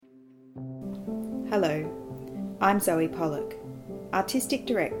Hello, I'm Zoe Pollock, Artistic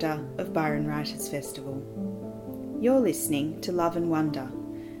Director of Byron Writers Festival. You're listening to Love and Wonder,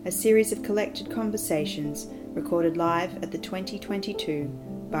 a series of collected conversations recorded live at the 2022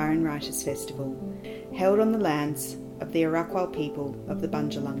 Byron Writers Festival, held on the lands of the Arakwal people of the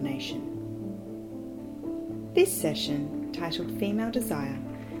Bundjalung Nation. This session, titled Female Desire,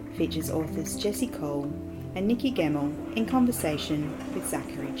 features authors Jessie Cole and Nikki Gemmell in conversation with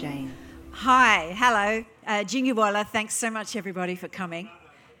Zachary Jane. Hi, hello, Jingiwala. Thanks so much, everybody, for coming.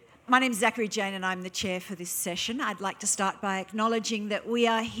 My name is Zachary Jane and I'm the chair for this session. I'd like to start by acknowledging that we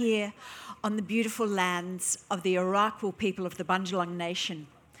are here on the beautiful lands of the Arakwal people of the Bundjalung Nation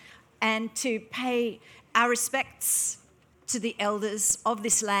and to pay our respects to the elders of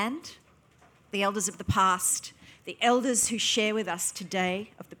this land, the elders of the past, the elders who share with us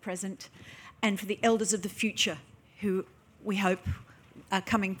today of the present, and for the elders of the future who we hope are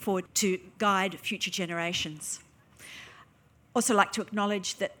coming forward to guide future generations. Also like to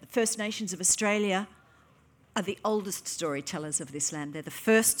acknowledge that the First Nations of Australia are the oldest storytellers of this land. They're the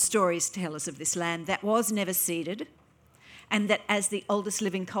first storytellers of this land that was never ceded, and that as the oldest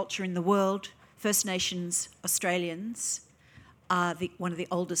living culture in the world, First Nations Australians are one of the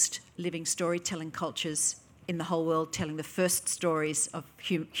oldest living storytelling cultures in the whole world, telling the first stories of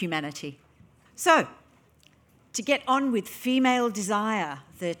humanity. So, to get on with female desire,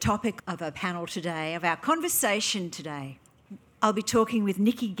 the topic of our panel today, of our conversation today, I'll be talking with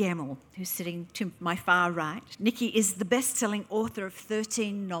Nikki Gemmell, who's sitting to my far right. Nikki is the best-selling author of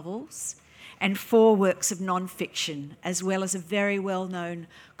 13 novels and 4 works of non-fiction, as well as a very well-known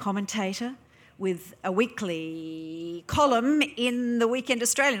commentator with a weekly column in the Weekend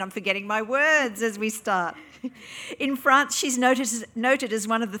Australian. I'm forgetting my words as we start. In France, she's noted as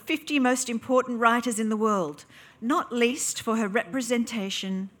one of the 50 most important writers in the world, not least for her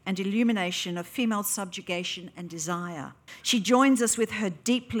representation and illumination of female subjugation and desire. She joins us with her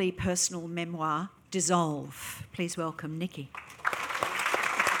deeply personal memoir, Dissolve. Please welcome Nikki.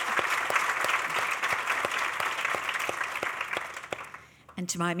 And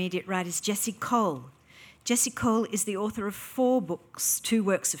to my immediate right is Jessie Cole. Jessie Cole is the author of 4 books, 2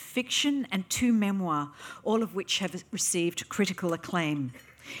 works of fiction and 2 memoir, all of which have received critical acclaim.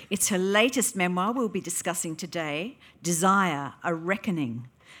 It's her latest memoir we'll be discussing today, Desire, A Reckoning,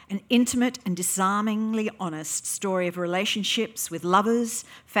 an intimate and disarmingly honest story of relationships with lovers,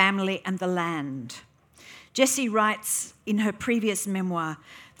 family and the land. Jessie writes in her previous memoir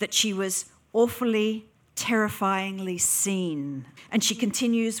that she was awfully, terrifyingly seen, and she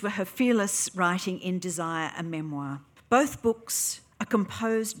continues with her fearless writing in Desire, a memoir. Both books are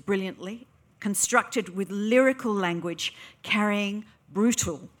composed brilliantly, constructed with lyrical language, carrying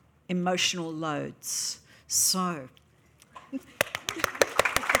brutal emotional loads. So,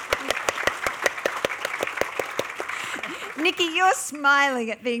 Nikki, you're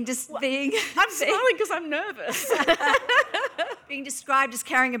smiling at being. I'm smiling because I'm nervous. Being described as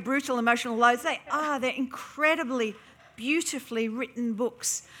carrying a brutal emotional load. They're incredibly, beautifully written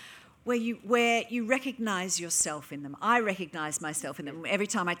books where you recognise yourself in them. I recognise myself in them. Every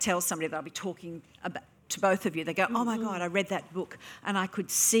time I tell somebody that I'll be talking about to both of you, they go, oh my God, I read that book and I could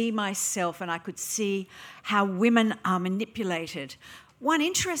see myself and I could see how women are manipulated. One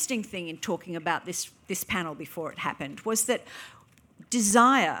interesting thing in talking about this panel before it happened was that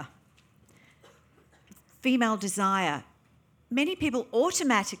desire, female desire, many people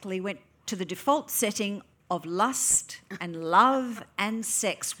automatically went to the default setting of lust and love and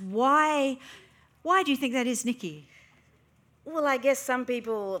sex. Why do you think that is, Nikki? Well, I guess some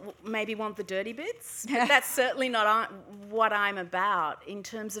people maybe want the dirty bits, but that's certainly not what I'm about. In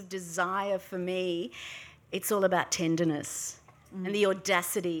terms of desire for me, it's all about tenderness and the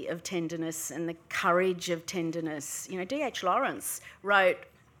audacity of tenderness and the courage of tenderness. You know, D.H. Lawrence wrote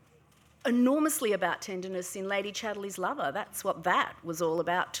enormously about tenderness in Lady Chatterley's Lover. That's what that was all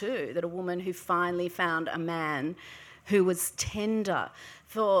about too, that a woman who finally found a man who was tender.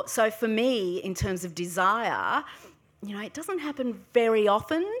 So for me, in terms of desire, you know, it doesn't happen very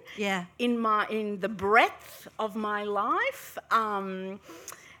often in the breadth of my life.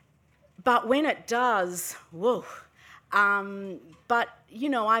 But when it does, whoa. But, you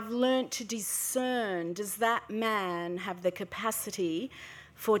know, I've learnt to discern, does that man have the capacity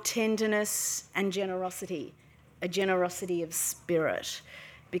for tenderness and generosity, a generosity of spirit?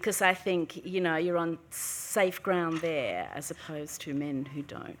 Because I think, you know, you're on safe ground there as opposed to men who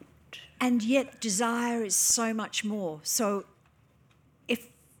don't. And yet desire is so much more. So if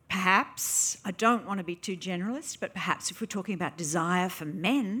perhaps, I don't want to be too generalist, but perhaps if we're talking about desire for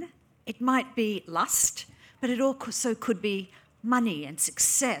men, it might be lust, but it also could be money and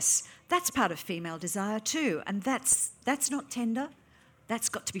success, That's part of female desire too, and that's not tender. That's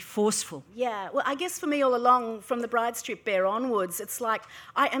got to be forceful. Yeah, well, I guess for me all along, from the Bride Strip Bear onwards, it's like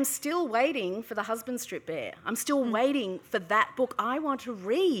I am still waiting for the Husband Strip Bear. I'm still waiting for that book. I want to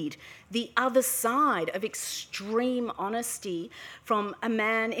read the other side of extreme honesty from a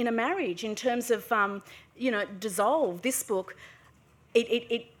man in a marriage in terms of, dissolve. This book,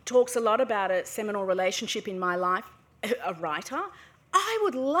 it talks a lot about a seminal relationship in my life. A writer, I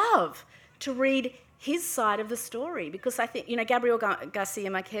would love to read his side of the story, because I think, Gabriel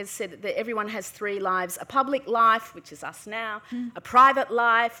Garcia Marquez said that everyone has three lives: a public life, which is us now, a private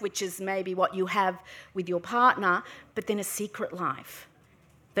life, which is maybe what you have with your partner, but then a secret life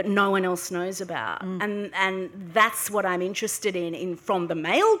that no one else knows about. And that's what I'm interested in from the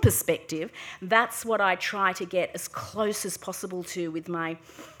male perspective. That's what I try to get as close as possible to with my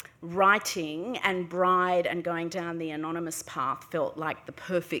writing, and Bride and going down the anonymous path felt like the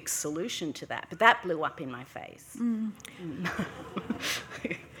perfect solution to that. But that blew up in my face.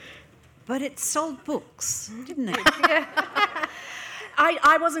 But it sold books, didn't it? Yeah.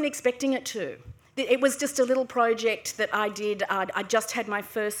 I wasn't expecting it to. It was just a little project that I did. I just had my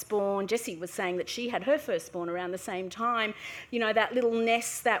firstborn. Jessie was saying that she had her firstborn around the same time. That little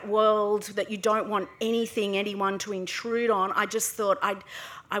nest, that world that you don't want anyone to intrude on. I just thought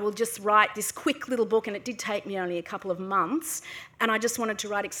I will just write this quick little book, and it did take me only a couple of months, and I just wanted to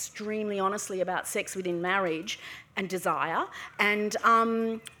write extremely honestly about sex within marriage and desire. And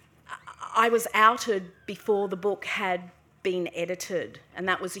I was outed before the book had been edited, and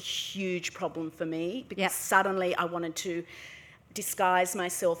that was a huge problem for me, because suddenly I wanted to disguise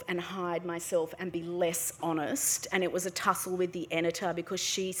myself and hide myself and be less honest, and it was a tussle with the editor, because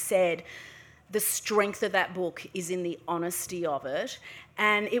she said the strength of that book is in the honesty of it.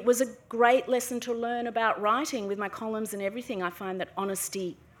 And it was a great lesson to learn about writing. With my columns and everything, I find that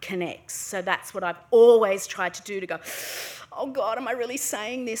honesty connects. So that's what I've always tried to do, to go, oh God, am I really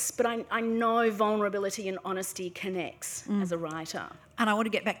saying this? But I know vulnerability and honesty connects as a writer. And I want to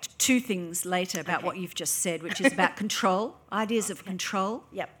get back to two things later about what you've just said, which is about control, ideas of control.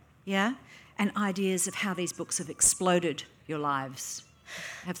 Yep. Yeah? And ideas of how these books have exploded your lives.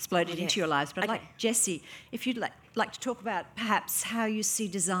 Into your lives. But I'd like, Jessie, if you'd like to talk about perhaps how you see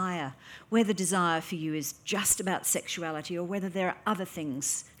desire, whether desire for you is just about sexuality or whether there are other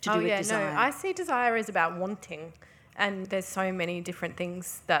things to do with desire. No, I see desire as about wanting, and there's so many different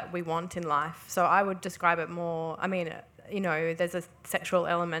things that we want in life. So I would describe it more, there's a sexual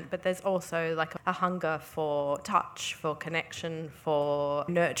element, but there's also like a hunger for touch, for connection, for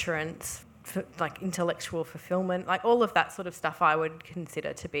nurturance, for like intellectual fulfillment, like all of that sort of stuff I would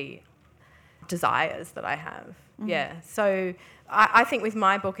consider to be desires that I have. Yeah. So I think with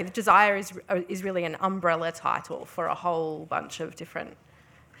my book, desire is really an umbrella title for a whole bunch of different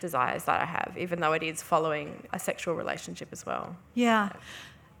desires that I have, even though it is following a sexual relationship as well. Yeah.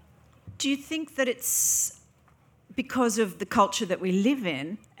 Do you think that it's because of the culture that we live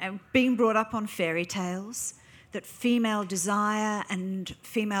in and being brought up on fairy tales, that female desire and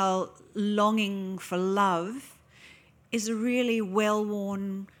female longing for love is a really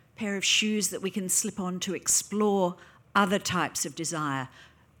well-worn pair of shoes that we can slip on to explore other types of desire?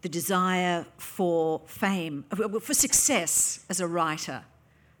 The desire for fame, for success as a writer,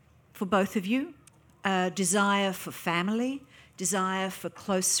 for both of you, desire for family, desire for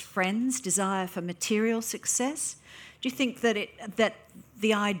close friends, desire for material success. Do you think that that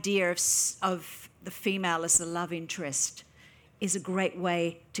the idea of the female as the love interest is a great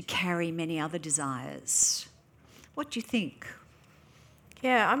way to carry many other desires? What do you think?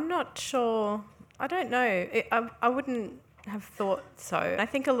 Yeah, I'm not sure. I don't know. I wouldn't have thought so. I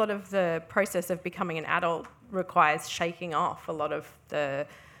think a lot of the process of becoming an adult requires shaking off a lot of the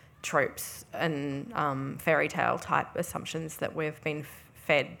tropes and fairy tale type assumptions that we've been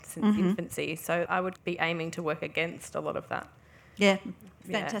fed since infancy. So I would be aiming to work against a lot of that. Yeah,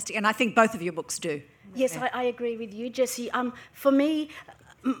 fantastic. And I think both of your books do. Yes, I agree with you, Jessie. For me,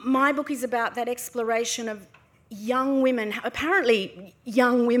 my book is about that exploration of young women. Apparently,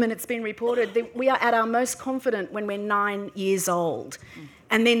 young women, it's been reported, that we are at our most confident when we're 9 years old.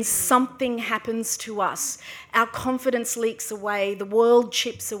 And then something happens to us. Our confidence leaks away. The world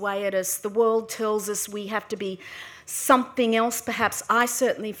chips away at us. The world tells us we have to be something else, perhaps. I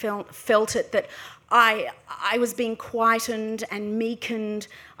certainly felt it, that I was being quietened and meekened.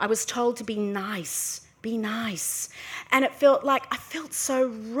 I was told to be nice. And it felt like I felt so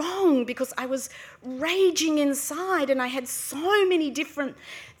wrong, because I was raging inside and I had so many different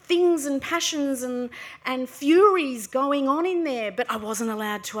things and passions and furies going on in there, but I wasn't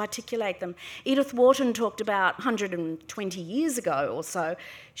allowed to articulate them. Edith Wharton talked about 120 years ago or so,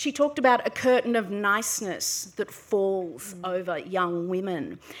 she talked about a curtain of niceness that falls over young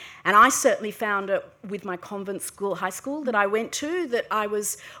women. And I certainly found it with my convent school, high school that I went to, that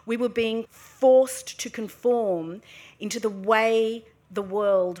we were being forced to conform into the way the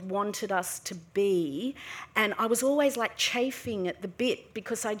world wanted us to be, and I was always like chafing at the bit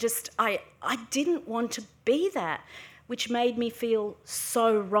because I didn't want to be that, which made me feel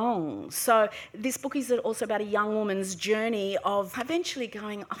so wrong. So this book is also about a young woman's journey of eventually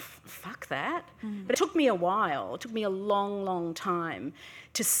going, oh, fuck that. But it took me a while. It took me a long, long time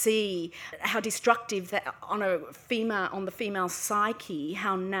to see how destructive that on the female psyche,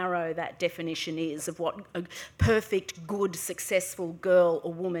 how narrow that definition is of what a perfect, good, successful girl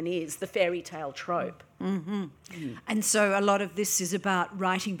or woman is, the fairy tale trope. And so a lot of this is about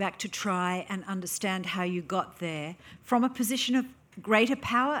writing back to try and understand how you got there from a position of greater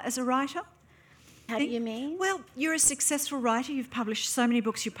power as a writer. How do you mean? Well, you're a successful writer. You've published so many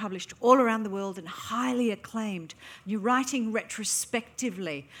books. You've published all around the world and highly acclaimed. You're writing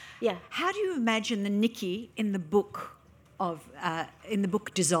retrospectively. Yeah. How do you imagine the Nikki in the book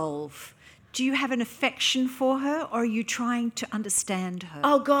Dissolve? Do you have an affection for her, or are you trying to understand her?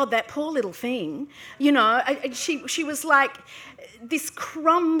 Oh, God, that poor little thing. You know, she was like this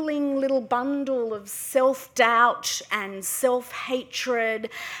crumbling little bundle of self-doubt and self-hatred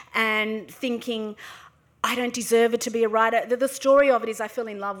and thinking, I don't deserve it to be a writer. The story of it is I fell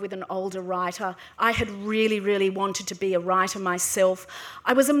in love with an older writer. I had really, really wanted to be a writer myself.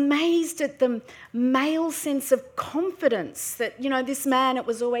 I was amazed at the male sense of confidence that, you know, this man, it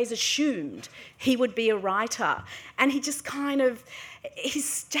was always assumed he would be a writer. And he just kind of, his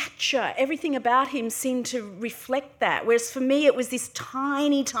stature, everything about him seemed to reflect that. Whereas for me, it was this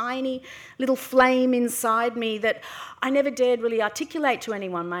tiny, tiny little flame inside me that I never dared really articulate to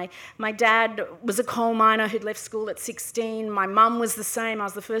anyone. My dad was a coal miner who'd left school at 16. My mum was the same. I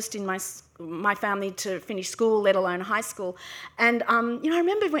was the first in my family to finish school, let alone high school. And, you know, I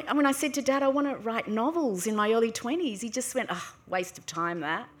remember when I said to Dad, I want to write novels in my early 20s, he just went, oh, waste of time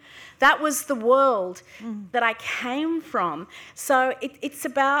that. That was the world that I came from. So it's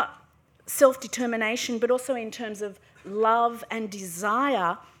about self-determination, but also in terms of love and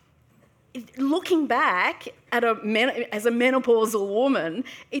desire. Looking back at as a menopausal woman,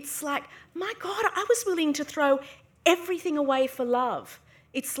 it's like, my God, I was willing to throw everything away for love.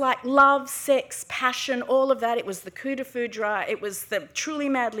 It's like love, sex, passion, all of that. It was the coup de foudre. It was the truly,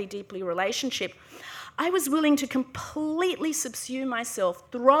 madly, deeply relationship. I was willing to completely subsume myself,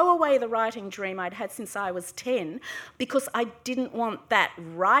 throw away the writing dream I'd had since I was 10, because I didn't want that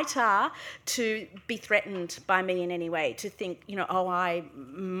writer to be threatened by me in any way, to think, you know, oh, I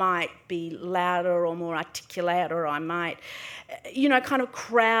might be louder or more articulate, or I might, you know, kind of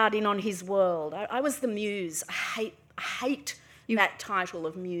crowd in on his world. I was the muse. I hate that title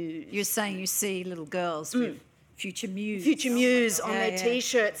of muse. You're saying you see little girls with Future Muse. Future Muse on their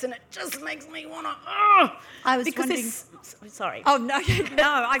T-shirts, and it just makes me want to... I was wondering... Sorry. Oh, no,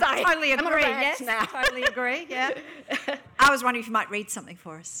 I Sorry. totally I'm on a agree. rant Yes, now. totally agree, yeah. I was wondering if you might read something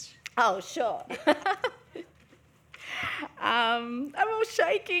for us. Oh, sure. I'm all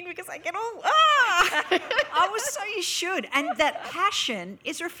shaking because I get all... So you should. And that passion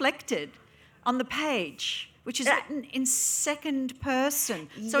is reflected on the page, which is written in second person.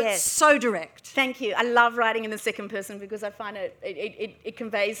 So it's so direct. Thank you. I love writing in the second person because I find it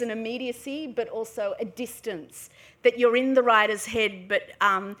conveys an immediacy, but also a distance, that you're in the writer's head, but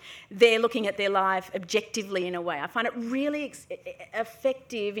they're looking at their life objectively in a way. I find it really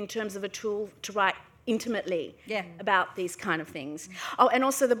effective in terms of a tool to write intimately about these kind of things. Oh, and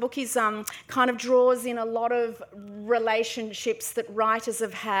also the book is kind of draws in a lot of relationships that writers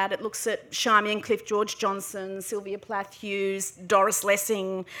have had. It looks at Charmian Cliff, George Johnson, Sylvia Plath Hughes, Doris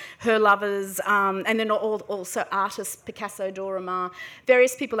Lessing, her lovers, and then also artists, Picasso, Dora Maar,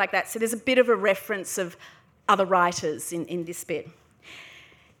 various people like that. So there's a bit of a reference of other writers in this bit.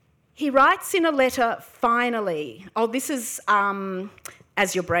 He writes in a letter, finally. Oh, this is...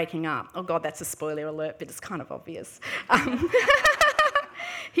 as you're breaking up. Oh, God, that's a spoiler alert, but it's kind of obvious.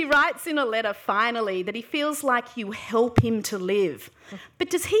 He writes in a letter, finally, that he feels like you help him to live. But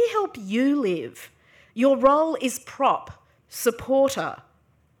does he help you live? Your role is prop, supporter,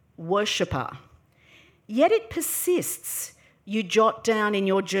 worshipper. Yet it persists, you jot down in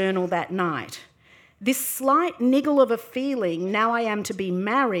your journal that night. This slight niggle of a feeling, now I am to be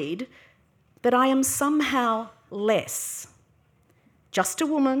married, that I am somehow less. Just a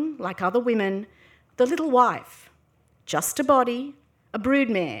woman, like other women, the little wife. Just a body, a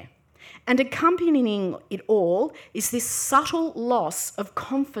broodmare. And accompanying it all is this subtle loss of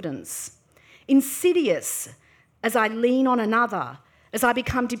confidence, insidious as I lean on another, as I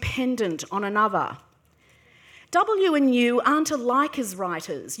become dependent on another. W and you aren't alike as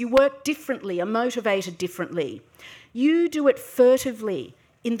writers. You work differently, are motivated differently. You do it furtively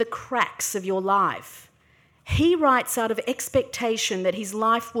in the cracks of your life. He writes out of expectation that his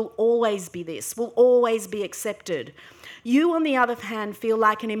life will always be this, will always be accepted. You, on the other hand, feel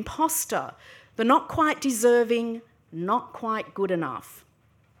like an imposter, the not quite deserving, not quite good enough.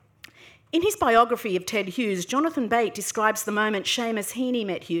 In his biography of Ted Hughes, Jonathan Bate describes the moment Seamus Heaney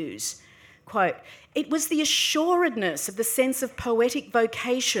met Hughes. Quote, "It was the assuredness of the sense of poetic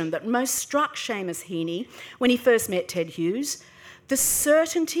vocation that most struck Seamus Heaney when he first met Ted Hughes, the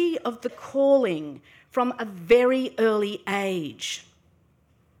certainty of the calling from a very early age."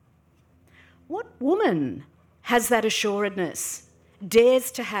 What woman has that assuredness,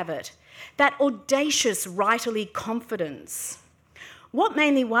 dares to have it, that audacious writerly confidence? What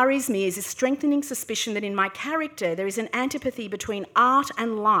mainly worries me is a strengthening suspicion that in my character there is an antipathy between art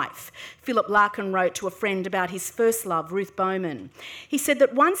and life, Philip Larkin wrote to a friend about his first love, Ruth Bowman. He said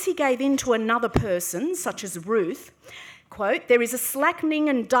that once he gave in to another person, such as Ruth, quote, "there is a slackening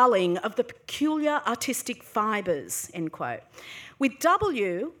and dulling of the peculiar artistic fibres," end quote. With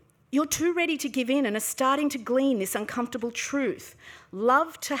W, you're too ready to give in and are starting to glean this uncomfortable truth.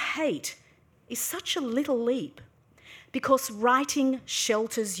 Love to hate is such a little leap. Because writing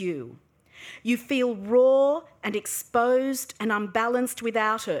shelters you. You feel raw and exposed and unbalanced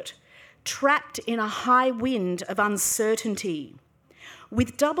without it, trapped in a high wind of uncertainty.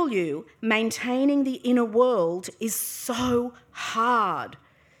 With W, maintaining the inner world is so hard.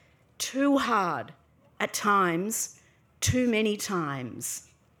 Too hard at times, too many times.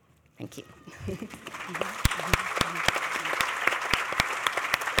 Thank you.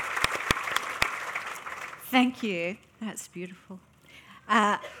 Thank you. That's beautiful.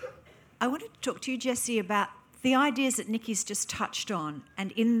 I wanted to talk to you, Jessie, about the ideas that Nikki's just touched on,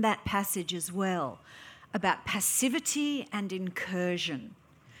 and in that passage as well, about passivity and incursion,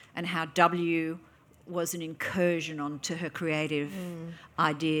 and how W was an incursion onto her creative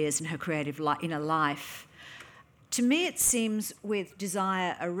ideas and her creative inner life. To me, it seems with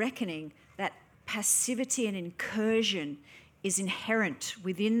Desire, a Reckoning, that passivity and incursion is inherent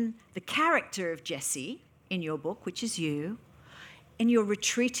within the character of Jessie in your book, which is you, and you're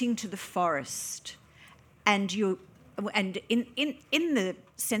retreating to the forest, and in the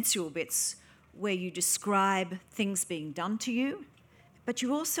sensual bits where you describe things being done to you, but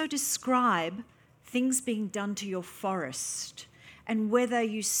you also describe things being done to your forest, and whether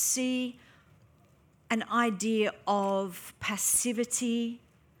you see an idea of passivity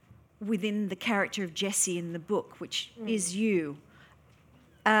within the character of Jessie in the book, which is you.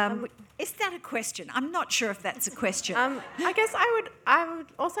 Is that a question? I'm not sure if that's a question. I guess I would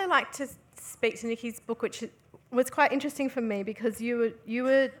also like to speak to Nikki's book, which was quite interesting for me because you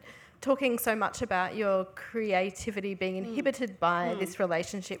were talking so much about your creativity being inhibited by this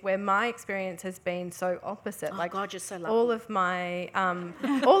relationship, where my experience has been so opposite. Oh, like, God, you're so lucky. all of my,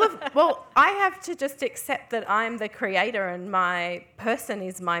 I have to just accept that I'm the creator and my person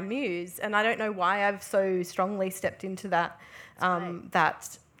is my muse, and I don't know why I've so strongly stepped into that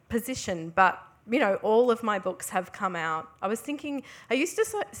that position, but you know, all of my books have come out. I used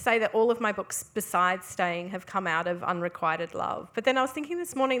to say that all of my books besides Staying have come out of unrequited love. But then I was thinking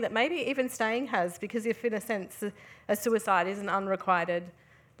this morning that maybe even Staying has, because if in a sense a suicide is an unrequited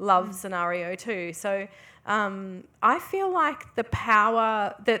love scenario too. So I feel like the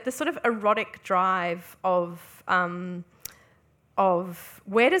power, the sort of erotic drive of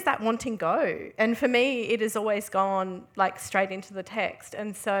where does that wanting go? And for me, it has always gone like straight into the text.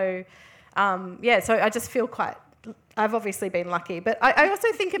 And so so I just feel I've obviously been lucky. But I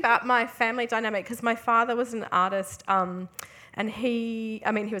also think about my family dynamic, because my father was an artist, and he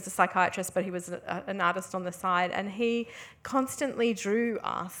was a psychiatrist, but he was an artist on the side, and he constantly drew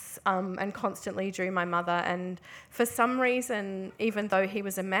us and constantly drew my mother. And for some reason, even though he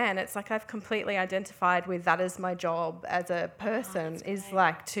was a man, it's like I've completely identified with that as my job as a person, is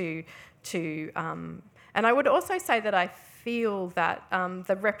like to and I would also say that I feel that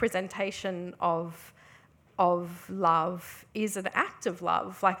the representation of love is an act of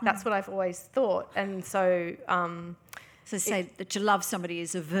love. Like that's what I've always thought. And so So say that to love somebody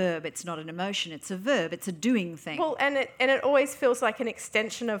is a verb, it's not an emotion, it's a verb, it's a doing thing. Well, and it always feels like an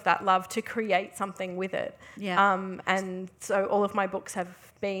extension of that love to create something with it. Yeah. And so all of my books have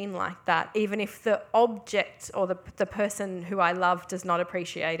been like that, even if the object or the person who I love does not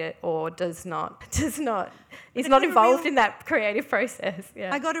appreciate it or is not involved in that creative process.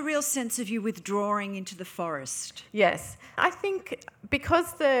 Yeah. I got a real sense of you withdrawing into the forest. Yes. I think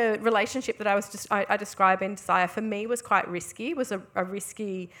because the relationship that I describe in Desire for me was quite risky, was a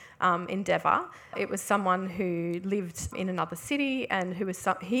risky endeavour. It was someone who lived in another city and who was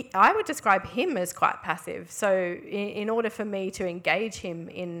I would describe him as quite passive. So in order for me to engage him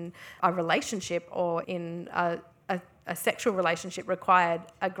in a relationship or in a sexual relationship required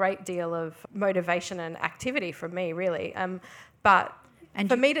a great deal of motivation and activity from me, really. But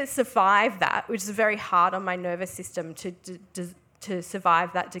for me to survive that, which is very hard on my nervous system to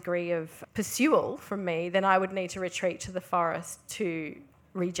survive that degree of pursuit from me, then I would need to retreat to the forest to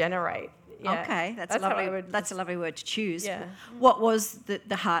regenerate. Yeah. Okay, that's a lovely word to choose. Yeah. What was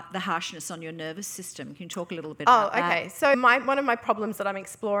the harshness on your nervous system? Can you talk a little bit about that? Oh, okay. So one of my problems that I'm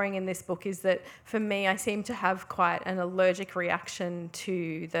exploring in this book is that for me, I seem to have quite an allergic reaction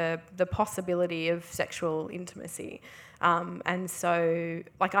to the possibility of sexual intimacy. And so,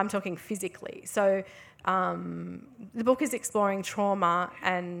 like, I'm talking physically. So the book is exploring trauma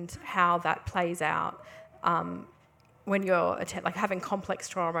and how that plays out when you're having complex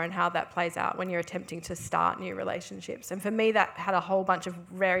trauma and how that plays out when you're attempting to start new relationships. And for me, that had a whole bunch of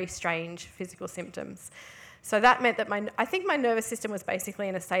very strange physical symptoms. So that meant that I think my nervous system was basically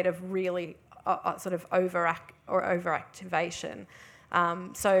in a state of really sort of overactivation.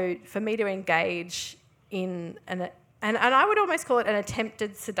 So for me to engage in and I would almost call it an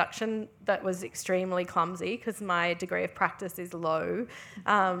attempted seduction that was extremely clumsy because my degree of practice is low.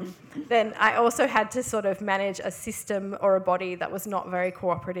 Then I also had to sort of manage a system or a body that was not very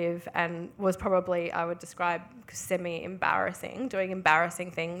cooperative and was probably, I would describe, semi-embarrassing, doing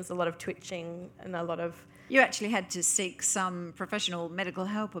embarrassing things, a lot of twitching and a lot of... You actually had to seek some professional medical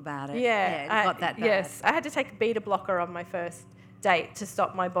help about it. Yeah, it got that bad. Yes, I had to take a beta blocker on my first date to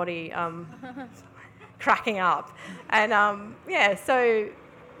stop my body... cracking up. And so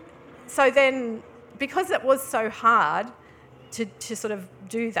then because it was so hard to sort of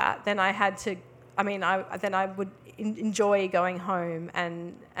do that, then I had to, I would enjoy going home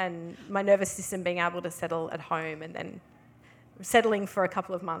and my nervous system being able to settle at home and then settling for a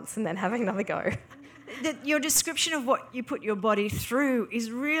couple of months and then having another go. Your description of what you put your body through is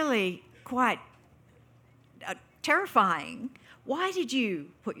really quite terrifying. Why did you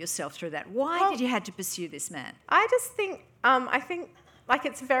put yourself through that? Why did you have to pursue this man? I just think, like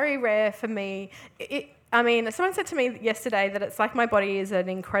it's very rare for me. Someone said to me yesterday that it's like my body is an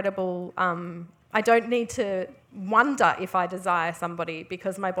incredible, I don't need to wonder if I desire somebody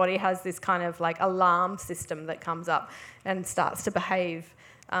because my body has this kind of like alarm system that comes up and starts to behave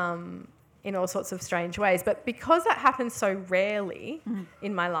in all sorts of strange ways. But because that happens so rarely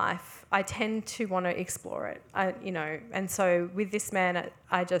in my life, I tend to want to explore it, And so with this man,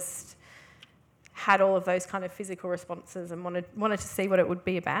 I just had all of those kind of physical responses and wanted to see what it would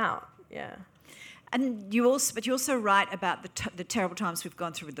be about. Yeah. And you also write about the terrible times we've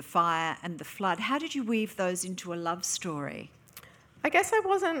gone through with the fire and the flood. How did you weave those into a love story? I guess I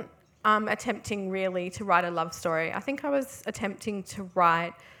wasn't attempting really to write a love story. I think I was attempting to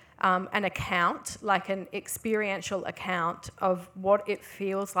write an account, like an experiential account of what it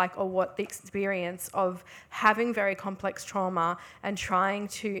feels like or what the experience of having very complex trauma and trying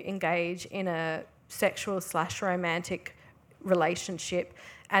to engage in a sexual/romantic relationship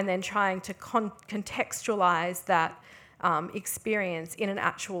and then trying to contextualise that experience in an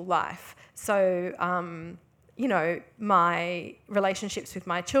actual life. So, my relationships with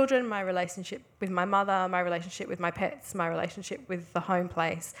my children, my relationship with my mother, my relationship with my pets, my relationship with the home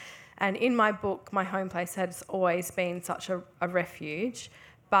place. And in my book, my home place has always been such a refuge.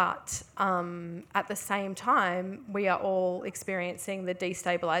 But at the same time, we are all experiencing the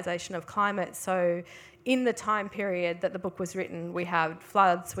destabilisation of climate. So in the time period that the book was written, we had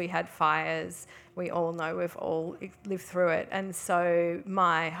floods, we had fires. We all know we've all lived through it. And so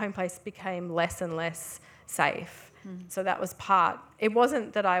my home place became less and less safe. So that was part. It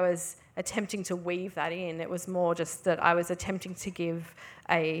wasn't that I was attempting to weave that in. It was more just that I was attempting to give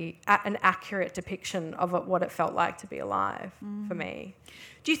an accurate depiction of what it felt like to be alive for me.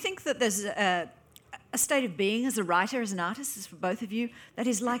 Do you think that there's a state of being as a writer, as an artist, as for both of you, that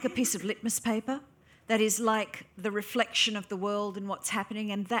is like a piece of litmus paper? That is like the reflection of the world and what's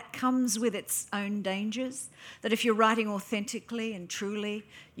happening, and that comes with its own dangers? That if you're writing authentically and truly,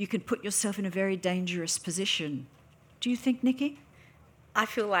 you can put yourself in a very dangerous position. Do you think, Nikki? I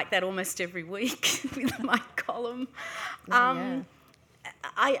feel like that almost every week with my column.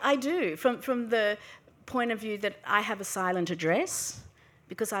 I do, from the point of view that I have a silent address,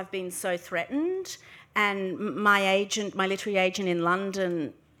 because I've been so threatened. And my literary agent in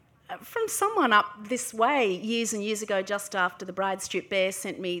London, from someone up this way years and years ago, just after The Bride Stripped Bare,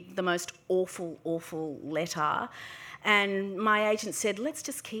 sent me the most awful, awful letter. And my agent said, let's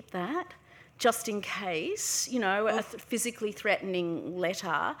just keep that, just in case, a physically threatening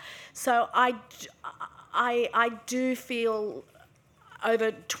letter. So I do feel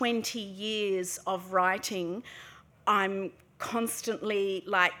over 20 years of writing, I'm constantly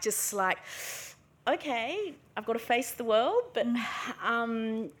okay, I've got to face the world, but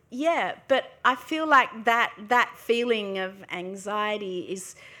but I feel like that feeling of anxiety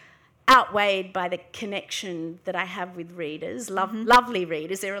is outweighed by the connection that I have with readers, lovely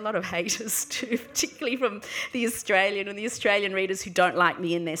readers. There are a lot of haters too, particularly from the Australian readers who don't like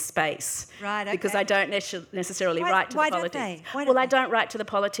me in their space. Right, okay. Because I don't necessarily write to the politics. I don't write to the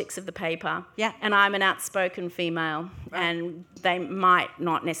politics of the paper. Yeah. And I'm an outspoken female, and they might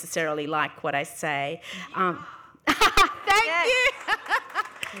not necessarily like what I say. Thank you.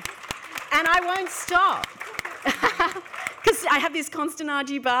 And I won't stop. Because I have this constant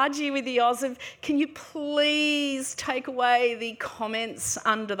argy-bargy with the Oz of, can you please take away the comments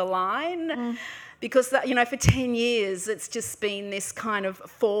under the line? Because, for 10 years, it's just been this kind of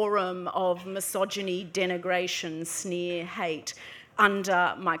forum of misogyny, denigration, sneer, hate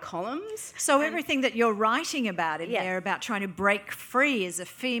under my columns. So everything that you're writing about in there, about trying to break free as a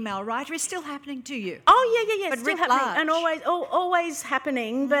female writer, is still happening to you? Oh, yeah. But still writ happening. large. And always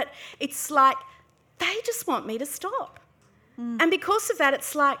happening, but it's like, they just want me to stop. And because of that,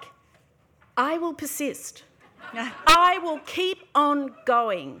 it's like, I will persist. I will keep on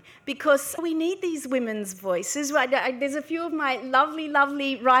going, because we need these women's voices. There's a few of my lovely,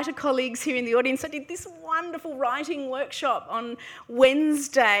 lovely writer colleagues here in the audience. I did this wonderful writing workshop on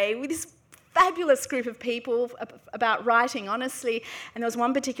Wednesday with this fabulous group of people about writing, honestly. And there was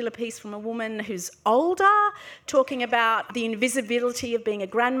one particular piece from a woman who's older, talking about the invisibility of being a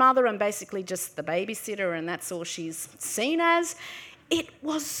grandmother and basically just the babysitter, and that's all she's seen as. It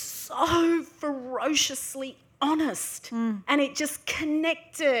was so ferociously honest, and it just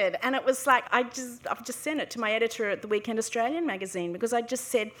connected. And it was like, I've just sent it to my editor at the Weekend Australian magazine, because I just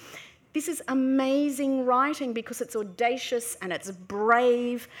said, this is amazing writing because it's audacious and it's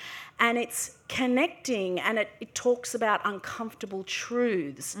brave and it's connecting, and it talks about uncomfortable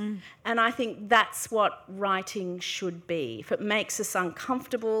truths. And I think that's what writing should be. If it makes us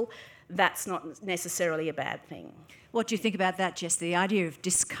uncomfortable, that's not necessarily a bad thing. What do you think about that, Jess? The idea of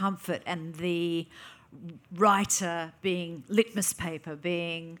discomfort and the writer being litmus paper,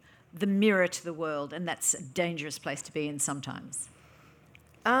 being the mirror to the world, and that's a dangerous place to be in sometimes.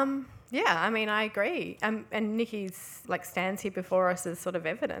 Yeah, I mean, I agree. And Nikki's stands here before us as sort of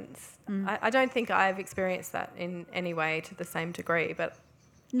evidence. I don't think I've experienced that in any way to the same degree, but...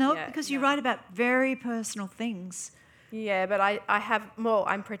 No, because you write about very personal things. Yeah, but I have more...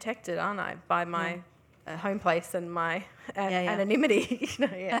 I'm protected, aren't I, by my home place and my anonymity.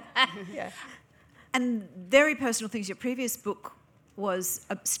 Yeah. And very personal things. Your previous book was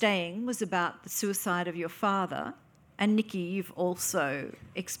Staying, was about the suicide of your father. And Nikki, you've also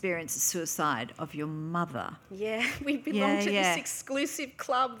experienced the suicide of your mother. Yeah, we belong to this exclusive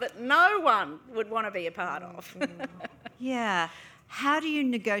club that no one would want to be a part of. Yeah. How do you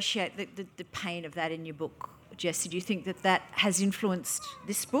negotiate the pain of that in your book, Jessie? Do you think that has influenced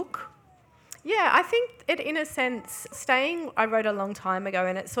this book? Yeah, I think it, in a sense, Staying, I wrote a long time ago,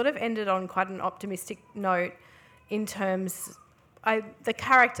 and it sort of ended on quite an optimistic note in terms... the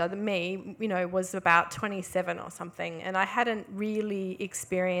character, me, was about 27 or something, and I hadn't really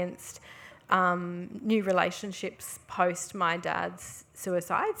experienced new relationships post my dad's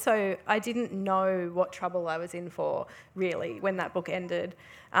suicide, so I didn't know what trouble I was in for, really, when that book ended.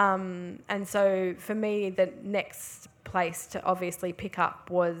 And so for me, the next place to obviously pick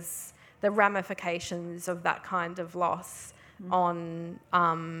up was the ramifications of that kind of loss on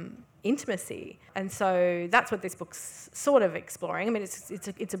intimacy. And so that's what this book's sort of exploring. I mean,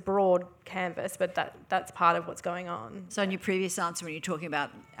 it's a broad canvas, but that's part of what's going on. So in your previous answer, when you're talking about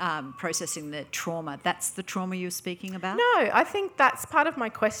processing the trauma, that's the trauma you're speaking about? No, I think that's part of my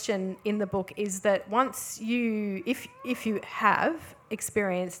question in the book, is that once if you have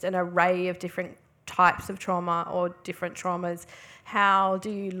experienced an array of different types of trauma or different traumas, how do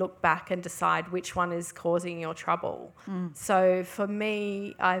you look back and decide which one is causing your trouble? So for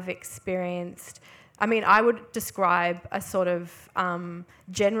me, I've experienced, I would describe a sort of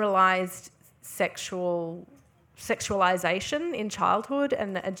generalised sexualisation in childhood,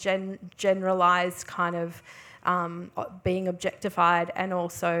 and a generalised kind of being objectified, and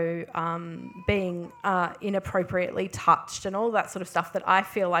also being inappropriately touched and all that sort of stuff that I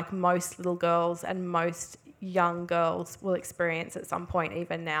feel like most little girls and most young girls will experience at some point,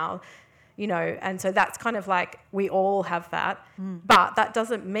 even now. And so that's kind of like we all have that, but that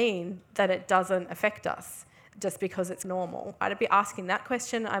doesn't mean that it doesn't affect us just because it's normal. I'd be asking that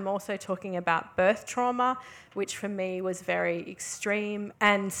question. I'm also talking about birth trauma, which for me was very extreme.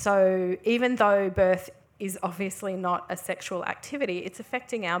 And so even though birth is obviously not a sexual activity, it's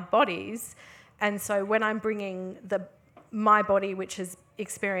affecting our bodies. And so when I'm bringing my body, which has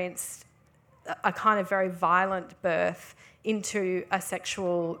experienced a kind of very violent birth, into a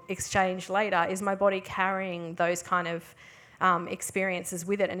sexual exchange later, is my body carrying those kind of experiences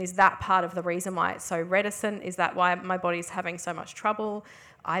with it? And is that part of the reason why it's so reticent? Is that why my body's having so much trouble?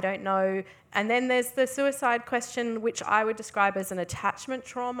 I don't know. And then there's the suicide question, which I would describe as an attachment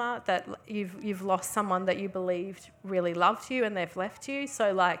trauma, that you've lost someone that you believed really loved you and they've left you.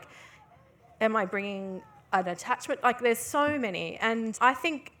 So like, am I bringing an attachment? Like there's so many. And I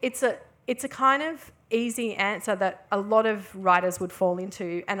think it's a kind of easy answer that a lot of writers would fall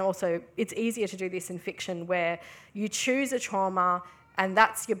into, and also it's easier to do this in fiction where you choose a trauma and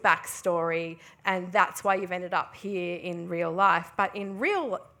that's your backstory and that's why you've ended up here in real life. But in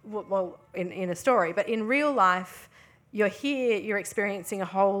in a story, but in real life, you're here, you're experiencing a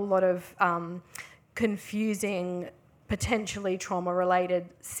whole lot of confusing, potentially trauma-related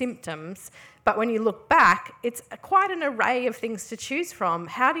symptoms. But when you look back, it's quite an array of things to choose from.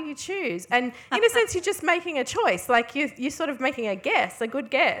 How do you choose? And in a sense, you're just making a choice. Like you're sort of making a guess, a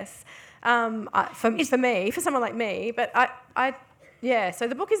good guess. For me, for someone like me. But so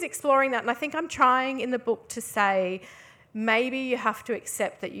the book is exploring that. And I think I'm trying in the book to say, maybe you have to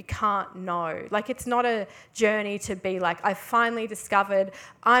accept that you can't know. Like it's not a journey to be like, I finally discovered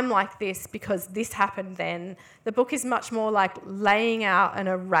I'm like this because this happened then. The book is much more like laying out an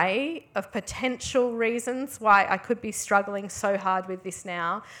array of potential reasons why I could be struggling so hard with this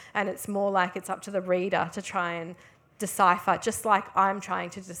now. And it's more like it's up to the reader to try and decipher, just like I'm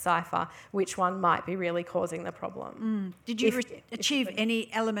trying to decipher which one might be really causing the problem. Did you achieve any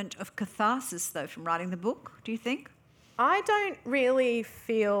element of catharsis, though, from writing the book, do you think? I don't really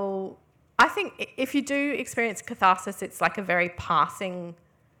feel... I think if you do experience catharsis, it's like a very passing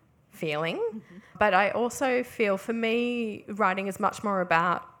feeling. Mm-hmm. But I also feel, for me, writing is much more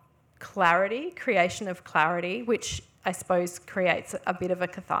about clarity, creation of clarity, which I suppose creates a bit of a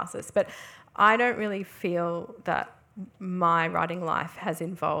catharsis. But I don't really feel that my writing life has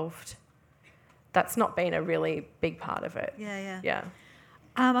involved... That's not been a really big part of it. Yeah.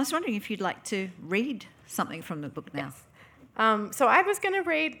 I was wondering if you'd like to read something from the book now. Yes. So I was going to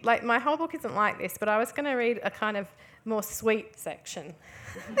read, like my whole book isn't like this, but I was going to read a kind of more sweet section.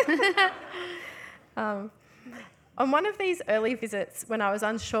 On one of these early visits, when I was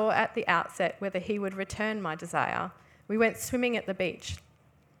unsure at the outset whether he would return my desire, we went swimming at the beach.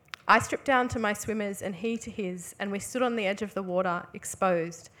 I stripped down to my swimmers and he to his, and we stood on the edge of the water,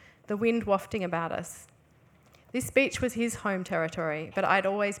 exposed, the wind wafting about us. This beach was his home territory, but I'd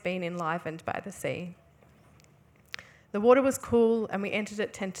always been enlivened by the sea. The water was cool and we entered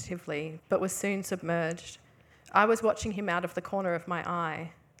it tentatively, but was soon submerged. I was watching him out of the corner of my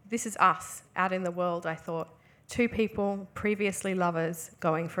eye. This is us, out in the world, I thought. Two people, previously lovers,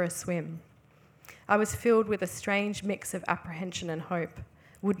 going for a swim. I was filled with a strange mix of apprehension and hope.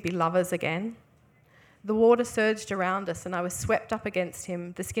 Would be lovers again? The water surged around us and I was swept up against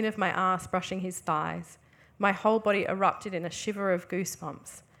him, the skin of my arse brushing his thighs. My whole body erupted in a shiver of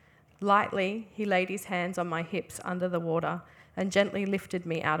goosebumps. Lightly, he laid his hands on my hips under the water and gently lifted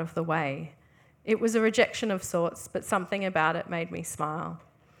me out of the way. It was a rejection of sorts, but something about it made me smile.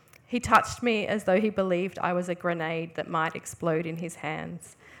 He touched me as though he believed I was a grenade that might explode in his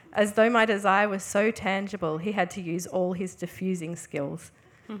hands. As though my desire was so tangible, he had to use all his diffusing skills.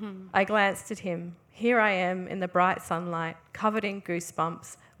 I glanced at him. Here I am in the bright sunlight, covered in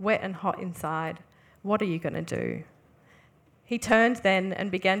goosebumps, wet and hot inside. What are you going to do? He turned then and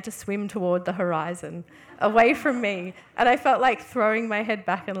began to swim toward the horizon, away from me, and I felt like throwing my head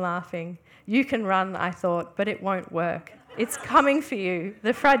back and laughing. You can run, I thought, but it won't work. It's coming for you,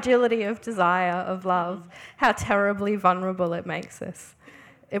 the fragility of desire, of love, how terribly vulnerable it makes us.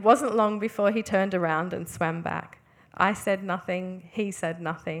 It wasn't long before he turned around and swam back. I said nothing, he said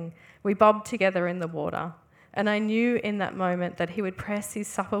nothing. We bobbed together in the water, and I knew in that moment that he would press his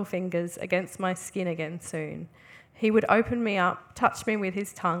supple fingers against my skin again soon. He would open me up, touch me with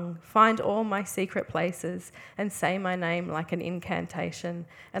his tongue, find all my secret places, and say my name like an incantation.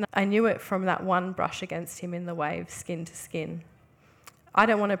 And I knew it from that one brush against him in the waves, skin to skin. I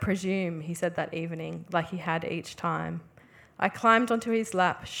don't want to presume, he said that evening, like he had each time. I climbed onto his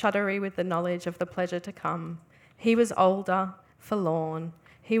lap, shuddery with the knowledge of the pleasure to come. He was older, forlorn.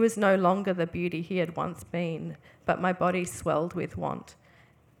 He was no longer the beauty he had once been, but my body swelled with want.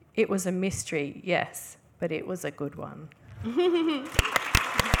 It was a mystery, yes, but it was a good one.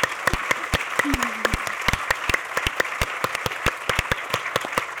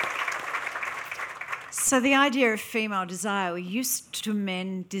 So the idea of female desire, we're used to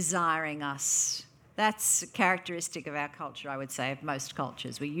men desiring us. That's a characteristic of our culture, I would say, of most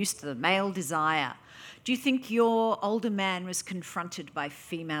cultures. We're used to the male desire. Do you think your older man was confronted by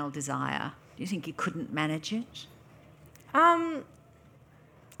female desire? Do you think he couldn't manage it? I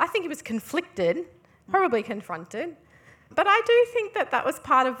think he was conflicted, probably confronted. But I do think that was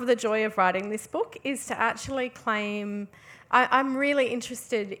part of the joy of writing this book, is to actually claim... I'm really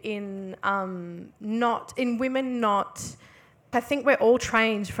interested in women not... I think we're all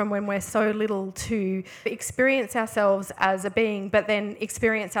trained from when we're so little to experience ourselves as a being, but then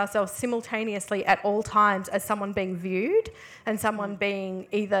experience ourselves simultaneously at all times as someone being viewed and someone being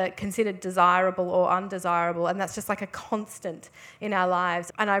either considered desirable or undesirable, and that's just like a constant in our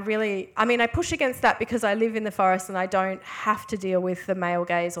lives. And I push against that because I live in the forest and I don't have to deal with the male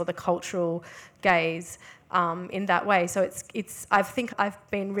gaze or the cultural gaze in that way. So I think I've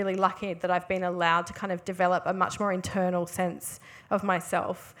been really lucky that I've been allowed to kind of develop a much more internal sense of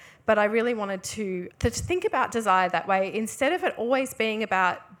myself. But I really wanted to think about desire that way, instead of it always being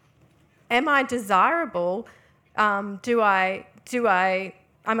about, am I desirable? Am I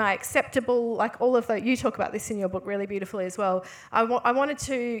acceptable? Like all of the, you talk about this in your book really beautifully as well. I wanted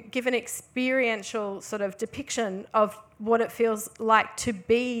to give an experiential sort of depiction of what it feels like to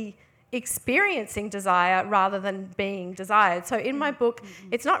be experiencing desire rather than being desired. So in my book,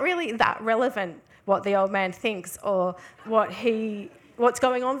 it's not really that relevant what the old man thinks or what's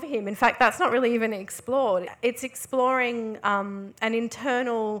going on for him. In fact, that's not really even explored. It's exploring an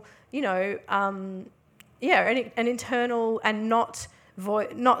internal, an internal and not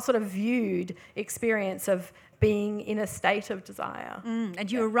sort of viewed experience of being in a state of desire. And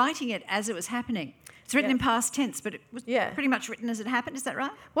you were writing it as it was happening. It's written in past tense, but it was pretty much written as it happened. Is that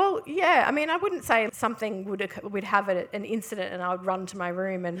right? Well, yeah. I mean, I wouldn't say something would have an incident and I would run to my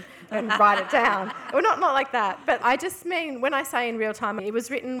room and write it down. Well, not like that. But I just mean, when I say in real time, it was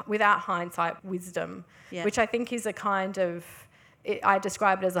written without hindsight wisdom, which I think is a kind of... I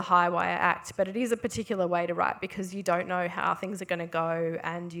describe it as a high wire act, but it is a particular way to write because you don't know how things are going to go,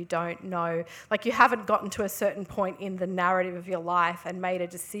 and you don't know, like, you haven't gotten to a certain point in the narrative of your life and made a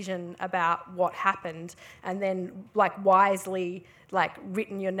decision about what happened, and then like wisely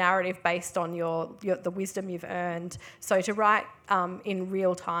written your narrative based on the wisdom you've earned. So to write in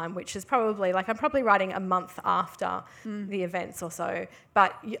real time, which is probably I'm probably writing a month after the events or so,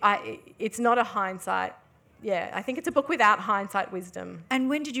 but it's not a hindsight. Yeah, I think it's a book without hindsight wisdom. And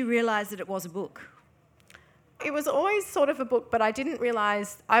when did you realise that it was a book? It was always sort of a book, but I didn't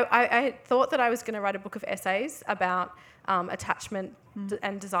realise... I thought that I was going to write a book of essays about attachment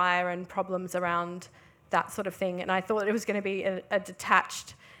and desire and problems around that sort of thing, and I thought it was going to be a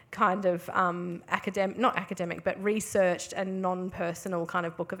detached kind of not academic, but researched and non-personal kind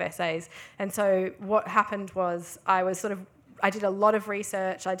of book of essays. And so what happened was I did a lot of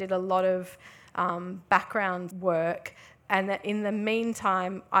research, I did a lot of background work, and that in the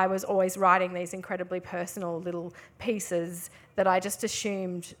meantime I was always writing these incredibly personal little pieces that I just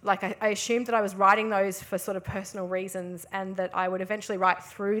assumed, I assumed that I was writing those for sort of personal reasons and that I would eventually write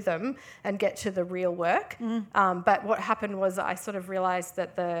through them and get to the real work. But what happened was I sort of realised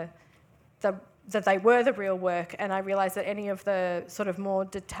that that they were the real work, and I realised that any of the sort of more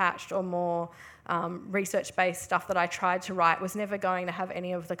detached or more research-based stuff that I tried to write was never going to have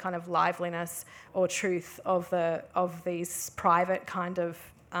any of the kind of liveliness or truth of these private kind of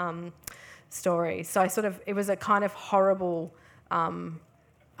stories. So it was a kind of horrible,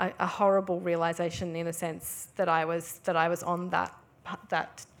 a horrible realisation in a sense that I was on that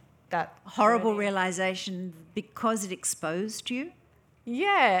horrible realisation because it exposed you.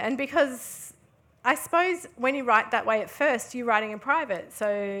 Yeah, and because I suppose when you write that way at first, you're writing in private.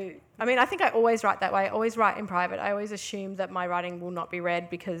 So, I mean, I think I always write that way. I always write in private. I always assume that my writing will not be read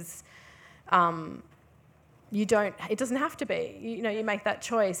because it doesn't have to be. You make that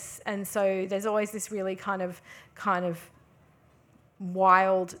choice. And so there's always this really kind of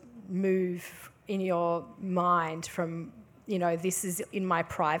wild move in your mind from, this is in my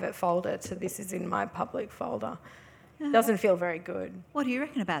private folder to this is in my public folder. Doesn't feel very good. What do you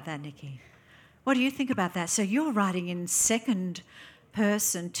reckon about that, Nikki? What do you think about that? So you're writing in second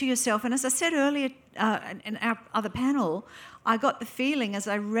person to yourself. And as I said earlier in our other panel, I got the feeling as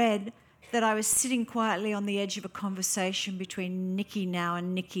I read that I was sitting quietly on the edge of a conversation between Nikki now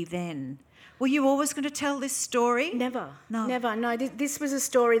and Nikki then. Were you always going to tell this story? Never. No. Never. No, this was a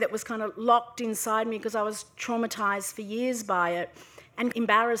story that was kind of locked inside me because I was traumatised for years by it and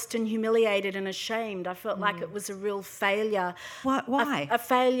embarrassed and humiliated and ashamed. I felt like it was a real failure. Why? A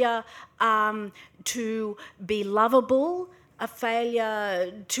failure to be lovable, a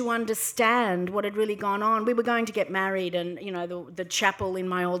failure to understand what had really gone on. We were going to get married and, you know, the chapel in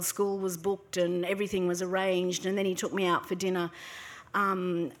my old school was booked and everything was arranged, and then he took me out for dinner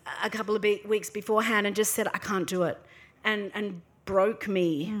a couple of weeks beforehand and just said, I can't do it, and broke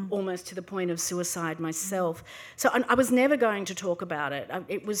me almost to the point of suicide myself. So I was never going to talk about it.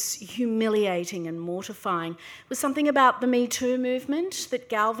 It was humiliating and mortifying. It was something about the Me Too movement that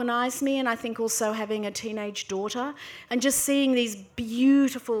galvanised me, and I think also having a teenage daughter and just seeing these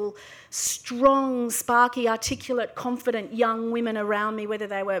beautiful, strong, sparky, articulate, confident young women around me, whether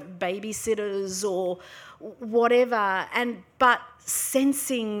they were babysitters or whatever, but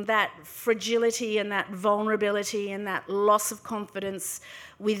sensing that fragility and that vulnerability and that loss of confidence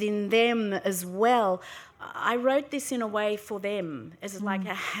within them as well. I wrote this in a way for them as like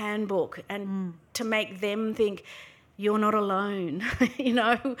a handbook and to make them think you're not alone, you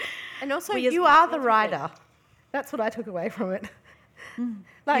know. And also you are the writer. That's what I took away from it.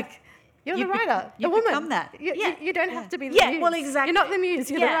 Like, you're the writer, the woman. Become that. You don't have to be the muse. Well, exactly. You're not the muse,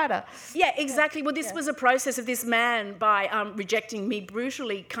 you're the writer. Yeah, exactly. Well, this was a process of this man, by rejecting me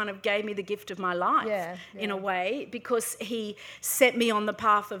brutally, kind of gave me the gift of my life in a way, because he set me on the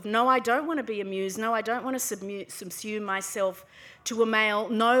path of, no, I don't want to be a muse. No, I don't want to subsume myself to a male.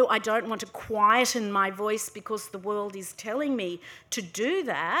 No, I don't want to quieten my voice because the world is telling me to do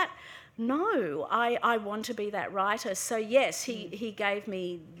that. No, I want to be that writer. So, yes, he gave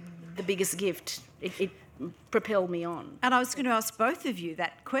me the biggest gift. It propelled me on. And I was going to ask both of you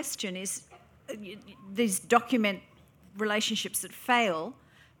that question is, these document relationships that fail,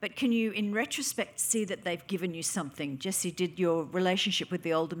 but can you, in retrospect, see that they've given you something? Jesse, did your relationship with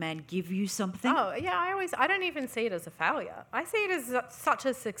the older man give you something? Oh, yeah, I don't even see it as a failure. I see it as such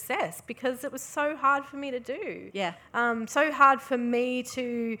a success because it was so hard for me to do. Yeah. So hard for me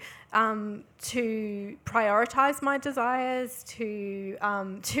to prioritise my desires, to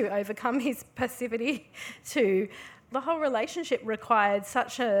overcome his passivity. The whole relationship required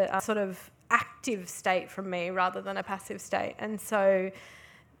such a sort of active state from me rather than a passive state. And so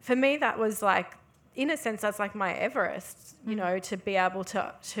for me, that was like, in a sense, that's like my Everest, you know, to be able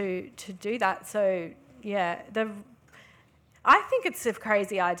to do that. So, yeah, I think it's a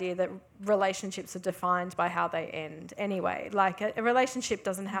crazy idea that relationships are defined by how they end anyway. Like, a relationship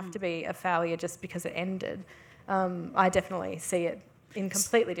doesn't have to be a failure just because it ended. I definitely see it in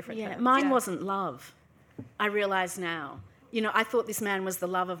completely different terms. Mine wasn't love. I realise now. You know, I thought this man was the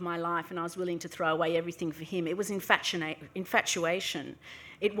love of my life and I was willing to throw away everything for him. It was infatuation.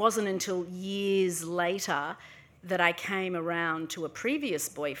 It wasn't until years later that I came around to a previous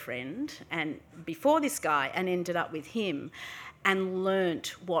boyfriend and before this guy and ended up with him and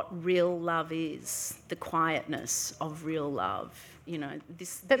learnt what real love is, the quietness of real love. You know,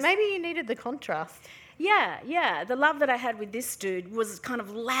 But maybe you needed the contrast. Yeah. The love that I had with this dude was kind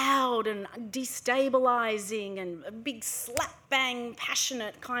of loud and destabilising and a big slap bang,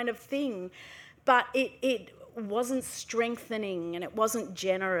 passionate kind of thing. But it wasn't strengthening and it wasn't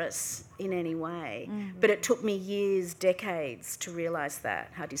generous in any way. But it took me years, decades to realise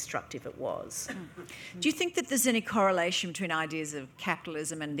that, how destructive it was. Do you think that there's any correlation between ideas of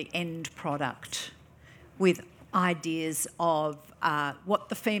capitalism and the end product with ideas of what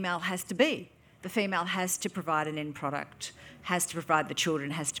the female has to be? The female has to provide an end product, has to provide the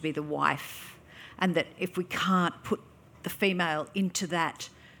children, has to be the wife, and that if we can't put the female into that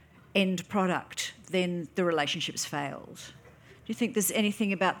end product, then the relationship's failed. Do you think there's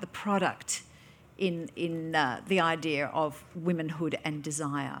anything about the product in the idea of womanhood and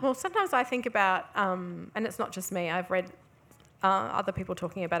desire? Well, sometimes I think about, and it's not just me, I've read other people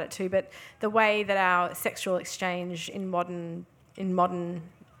talking about it too, but the way that our sexual exchange in modern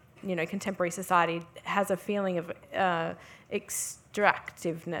contemporary society has a feeling of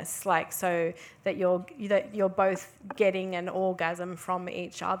extractiveness, like so that you're both getting an orgasm from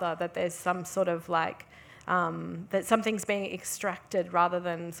each other, that there's some sort of like that something's being extracted rather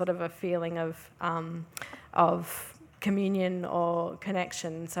than sort of a feeling of communion or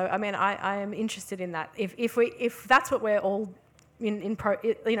connection. So I mean, I am interested in that. If that's what we're all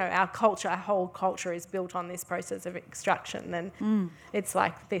our culture, our whole culture is built on this process of extraction, then it's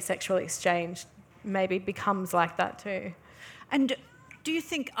like the sexual exchange maybe becomes like that too. And Do you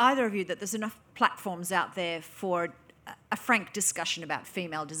think, either of you, that there's enough platforms out there for a frank discussion about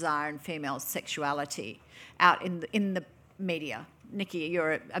female desire and female sexuality out in the media? Nikki,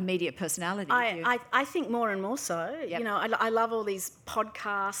 you're a media personality. I think more and more so. Yep. You know, I love all these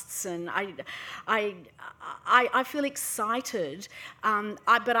podcasts, and I feel excited.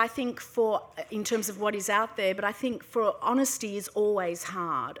 But I think in terms of what is out there, but I think for honesty is always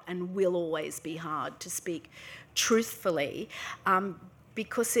hard and will always be hard to speak truthfully,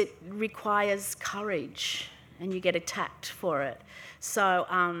 because it requires courage and you get attacked for it. So,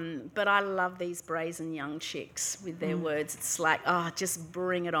 but I love these brazen young chicks with their words. It's like, just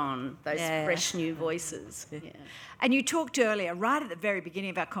bring it on, those fresh new voices. Yeah. And you talked earlier, right at the very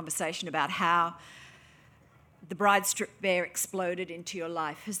beginning of our conversation, about how the bride strip bear exploded into your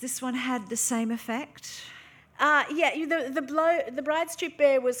life. Has this one had the same effect? The bride strip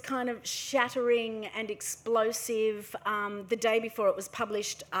bear was kind of shattering and explosive. The day before it was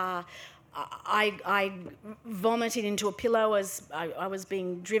published, I vomited into a pillow as I was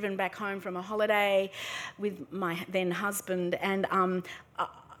being driven back home from a holiday with my then husband, and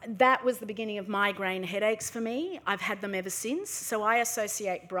that was the beginning of migraine headaches for me. I've had them ever since, so I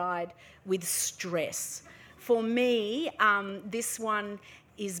associate bride with stress. For me, this one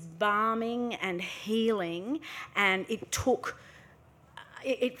is balming and healing, and it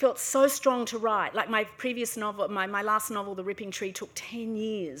felt so strong to write. Like my previous novel, my last novel, The Ripping Tree, took 10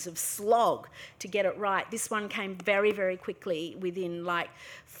 years of slog to get it right. This one came very, very quickly, within like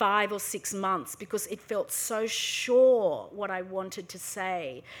 5 or 6 months, because it felt so sure what I wanted to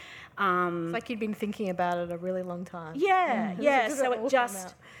say. It's like you'd been thinking about it a really long time. Yeah. So it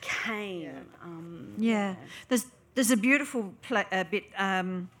just came. There's a beautiful bit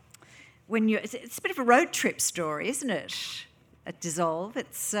when it's a bit of a road trip story, isn't it? At Dissolve,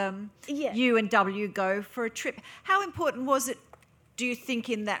 it's you and W go for a trip. How important was it, do you think,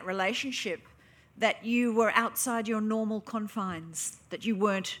 in that relationship that you were outside your normal confines, that you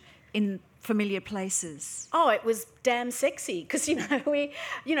weren't in familiar places? Oh, it was damn sexy, because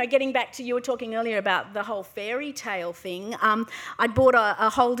getting back to, you were talking earlier about the whole fairy tale thing. I bought a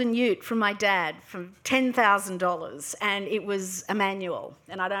Holden Ute from my dad for $10,000, and it was a manual,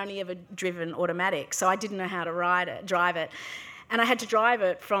 and I'd only ever driven automatic, so I didn't know how to drive it. And I had to drive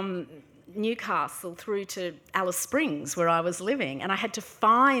it from Newcastle through to Alice Springs, where I was living, and I had to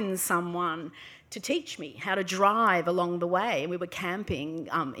find someone to teach me how to drive along the way. And we were camping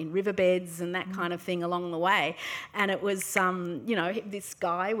in riverbeds and that kind of thing along the way. And it was, this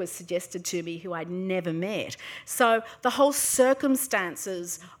guy was suggested to me who I'd never met. So the whole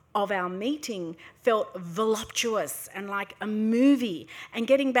circumstances of our meeting felt voluptuous and like a movie. And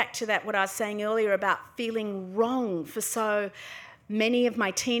getting back to that, what I was saying earlier about feeling wrong for so many of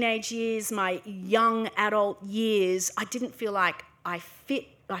my teenage years, my young adult years, I didn't feel like I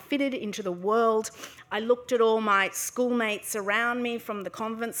fitted into the world. I looked at all my schoolmates around me from the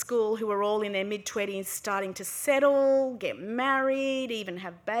convent school who were all in their mid-20s, starting to settle, get married, even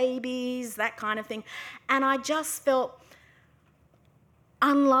have babies, that kind of thing. And I just felt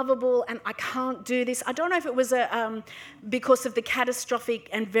unlovable, and I can't do this. I don't know if it was because of the catastrophic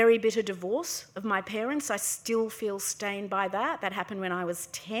and very bitter divorce of my parents. I still feel stained by that. That happened when I was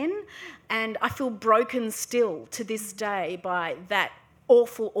 10, and I feel broken still to this day by that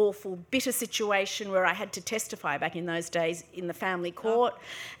awful, awful, bitter situation where I had to testify back in those days in the family court,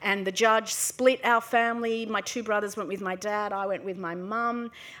 and the judge split our family. My 2 brothers went with my dad, I went with my mum.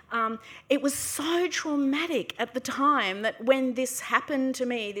 It was so traumatic at the time that when this happened to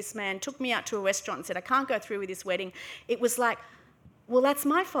me, this man took me out to a restaurant and said, I can't go through with this wedding. It was like, well, that's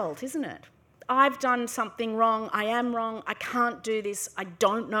my fault, isn't it? I've done something wrong, I am wrong, I can't do this, I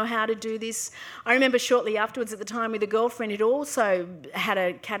don't know how to do this. I remember shortly afterwards, at the time, with a girlfriend who'd also had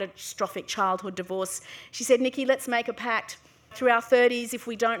a catastrophic childhood divorce, she said, Nikki, let's make a pact. Through our 30s, if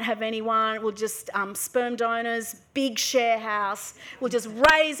we don't have anyone, we'll just sperm donors, big share house, we'll just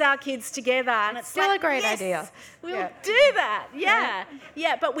raise our kids together. And it's still like, a great yes, idea. We'll do that,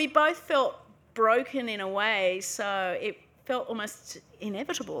 yeah. But we both felt broken in a way, so it felt almost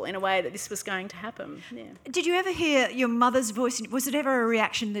inevitable in a way that this was going to happen. Yeah. Did you ever hear your mother's voice? Was it ever a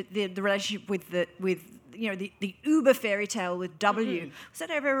reaction that the relationship with the Uber fairy tale with W? Mm-hmm. Was that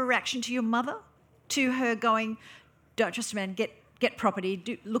ever a reaction to your mother, to her going, "Don't trust a man, get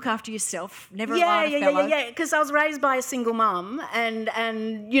property, look after yourself, never rely on a fellow"? Yeah. Because I was raised by a single mum, and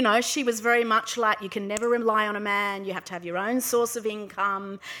she was very much like, you can never rely on a man. You have to have your own source of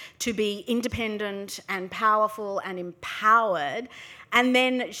income to be independent and powerful and empowered. And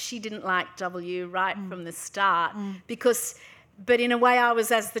then she didn't like W right from the start, because But in a way, I was,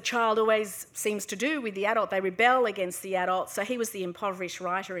 as the child always seems to do with the adult, they rebel against the adult. So he was the impoverished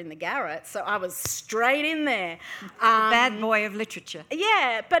writer in the garret. So I was straight in there. The bad boy of literature.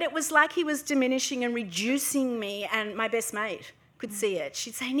 Yeah, but it was like he was diminishing and reducing me, and my best mate could see it.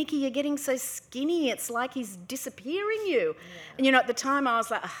 She'd say, Nikki, you're getting so skinny. It's like he's disappearing you. Yeah. And, at the time I was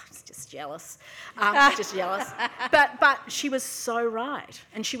like, oh, it's just jealous. Just jealous. But she was so right,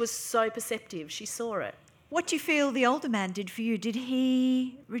 and she was so perceptive. She saw it. What do you feel the older man did for you? Did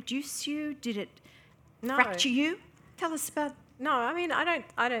he reduce you? Did it fracture you? Tell us about. No, I mean, I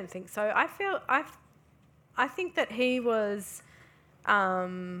don't think so. I think that he was,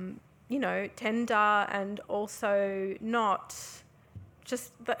 tender and also not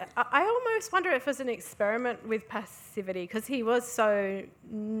just. I almost wonder if it was an experiment with passivity, because he was so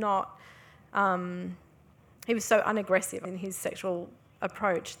not. He was so unaggressive in his sexual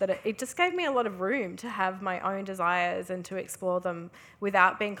approach that it just gave me a lot of room to have my own desires and to explore them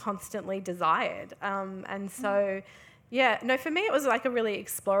without being constantly desired. And so, for me it was like a really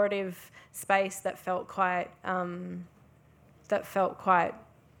explorative space that felt quite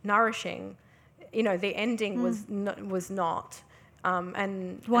nourishing. The ending was not.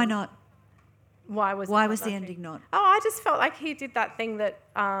 And why not? Why was the ending not? Oh, I just felt like he did that thing that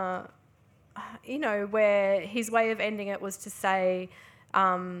where his way of ending it was to say,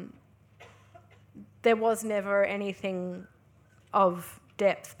 there was never anything of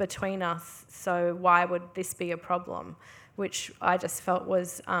depth between us, so why would this be a problem? Which I just felt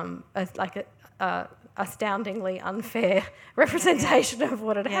was a astoundingly unfair representation of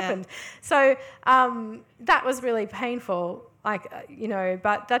what had happened. So that was really painful,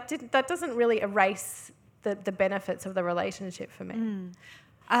 but that doesn't really erase the benefits of the relationship for me.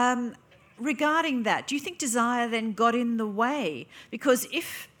 Regarding that, do you think desire then got in the way? Because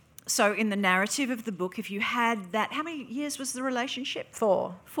in the narrative of the book, if you had that, how many years was the relationship?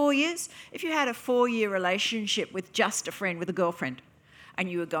 4. 4 years? If you had a 4-year relationship with just a friend, with a girlfriend,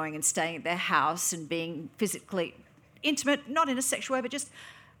 and you were going and staying at their house and being physically intimate, not in a sexual way, but just,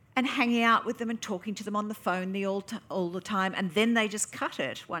 and hanging out with them and talking to them on the phone all the time, and then they just cut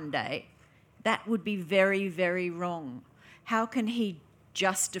it one day, that would be very, very wrong. How can he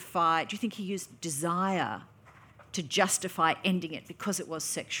justify, do you think he used desire to justify ending it because it was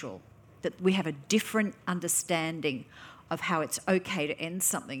sexual? That we have a different understanding of how it's okay to end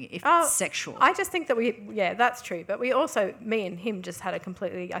something if it's sexual. I just think that that's true. But we also, me and him just had a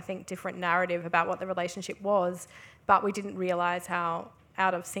completely, I think, different narrative about what the relationship was, but we didn't realise how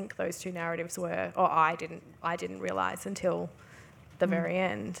out of sync those two narratives were, or I didn't realise until the very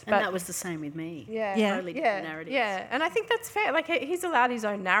end. And that was the same with me. Totally different narratives. Yeah, and I think that's fair. Like, he's allowed his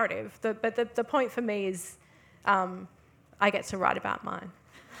own narrative. But the point for me is I get to write about mine.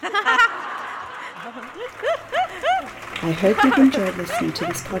 I hope you've enjoyed listening to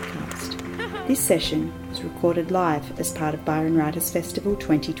this podcast. This session was recorded live as part of Byron Writers Festival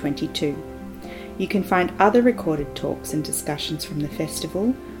 2022. You can find other recorded talks and discussions from the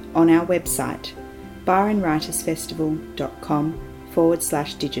festival on our website,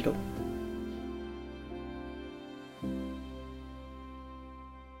 byronwritersfestival.com/digital.